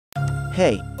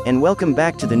Hey, and welcome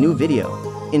back to the new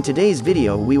video. In today's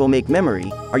video we will make memory,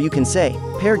 or you can say,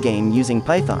 pair game using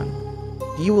Python.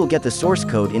 You will get the source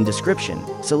code in description,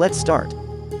 so let's start.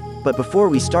 But before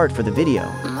we start for the video,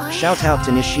 shout out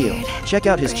to Nishil. Check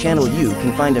out his channel, you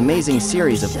can find amazing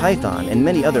series of Python and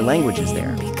many other languages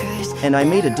there. And I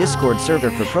made a Discord server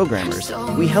for programmers,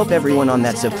 we help everyone on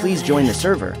that, so please join the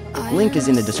server, link is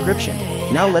in the description.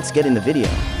 Now let's get in the video.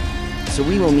 So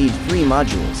we will need 3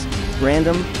 modules.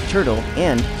 Random, Turtle,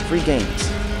 and Free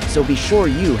Games. So be sure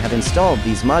you have installed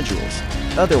these modules,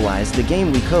 otherwise the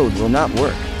game we code will not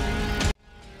work.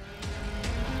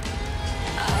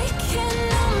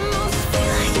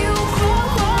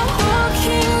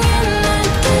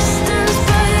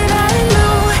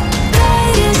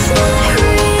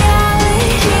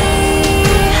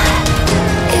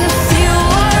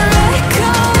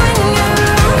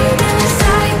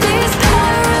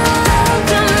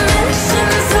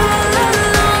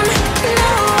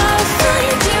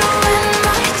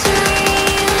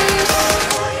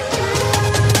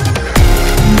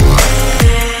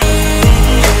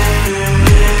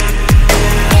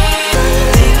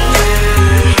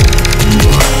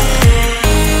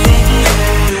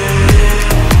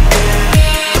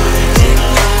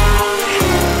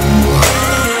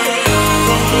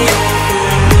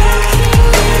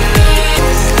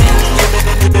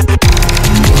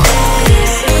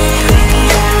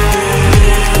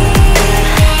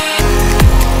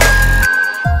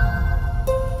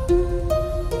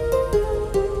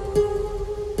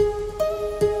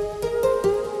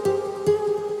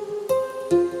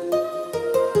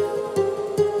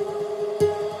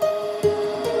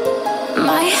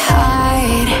 My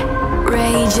heart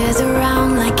rages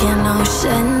around like an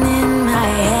ocean in my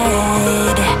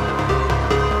head.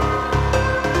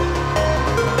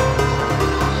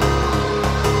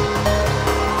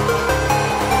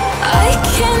 I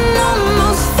can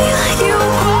almost feel you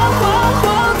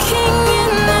walking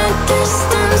in the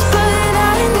distance, but I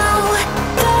know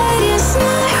that it's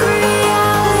not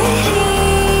reality.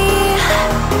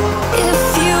 If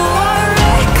you are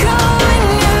echoing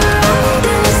around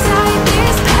inside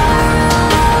these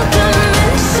parallel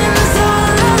dimensions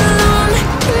all alone,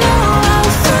 know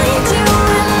I'll find you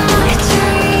in my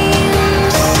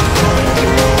dreams. I'll find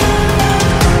you in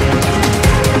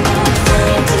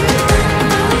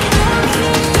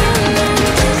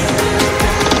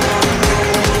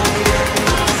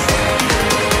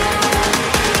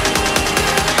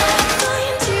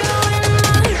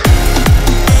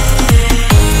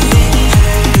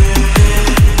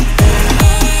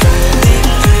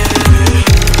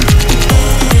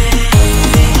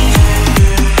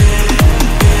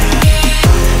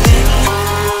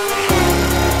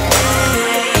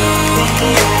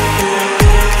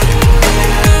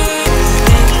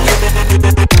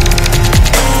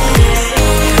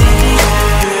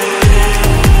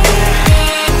walking in the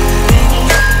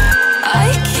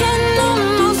I can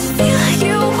almost feel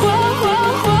you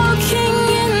walking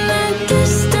in the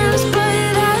distance,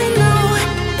 but I know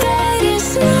that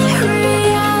it's not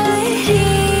reality.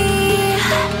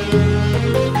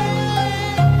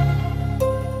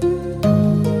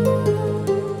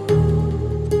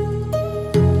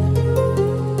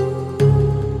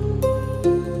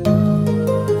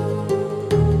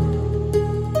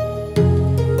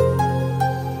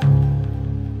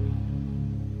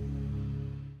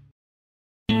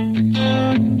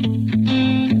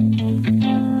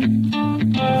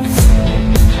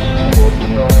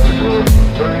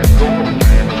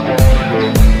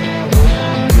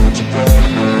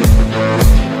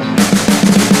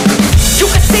 You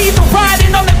can see the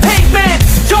writing on the pavement.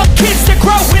 Young kids, they're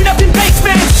growing up in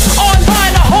basements.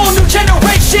 Online, a whole new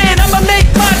generation. I'ma make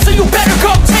mine, so you better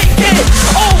go take it.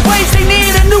 Always they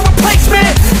need a new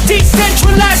replacement.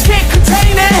 Decentralized, can't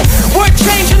contain it. We're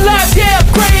changing lives, yeah,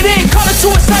 upgrading. Call it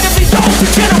suicide of the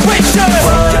older generation.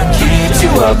 What keeps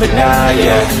you up at night,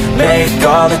 yeah? Make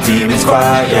all the demons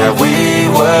quiet, yeah. We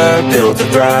were built to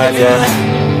thrive, yeah.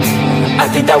 I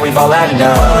think that we've all had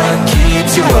enough. What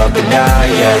keeps you up at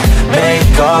night, yeah?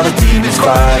 Make all the demons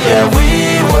quiet, yeah.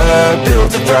 We were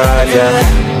built to thrive, yeah.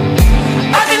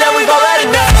 I think that we've all had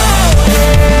enough.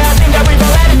 Yeah, I think that we've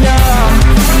all had enough.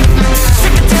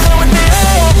 Sick of dealing with the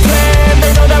old plan. They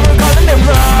know that we're calling it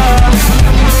wrong.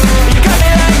 You got me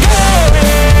like, oh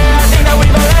yeah, I think that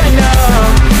we've all had enough.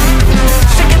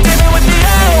 Sick of dealing with the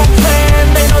old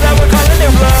plan. They know that we're calling it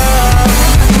wrong.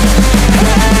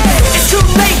 It's too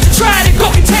late to try to go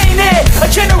contain it. A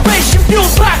generation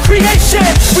fueled by creation.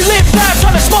 We live lives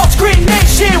on a small screen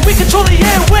nation. We control the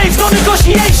airwaves, no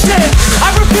negotiation. I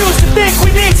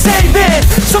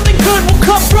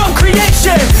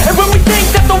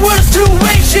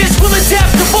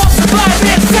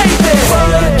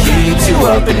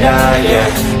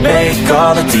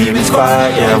all the demons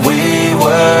quiet, yeah. We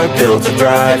were built to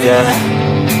thrive, yeah.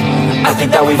 I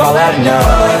think that we've all had enough.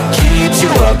 What keeps you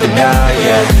up at night,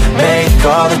 yeah. Make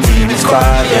all the demons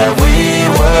quiet, yeah. We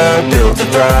were built to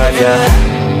thrive, yeah.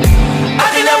 I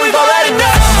think that we've all had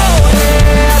enough,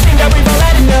 yeah. I think that we've all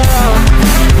had enough.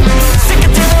 Sick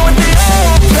of dealing with the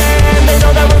old plan. They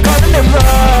know that we're calling it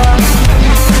wrong.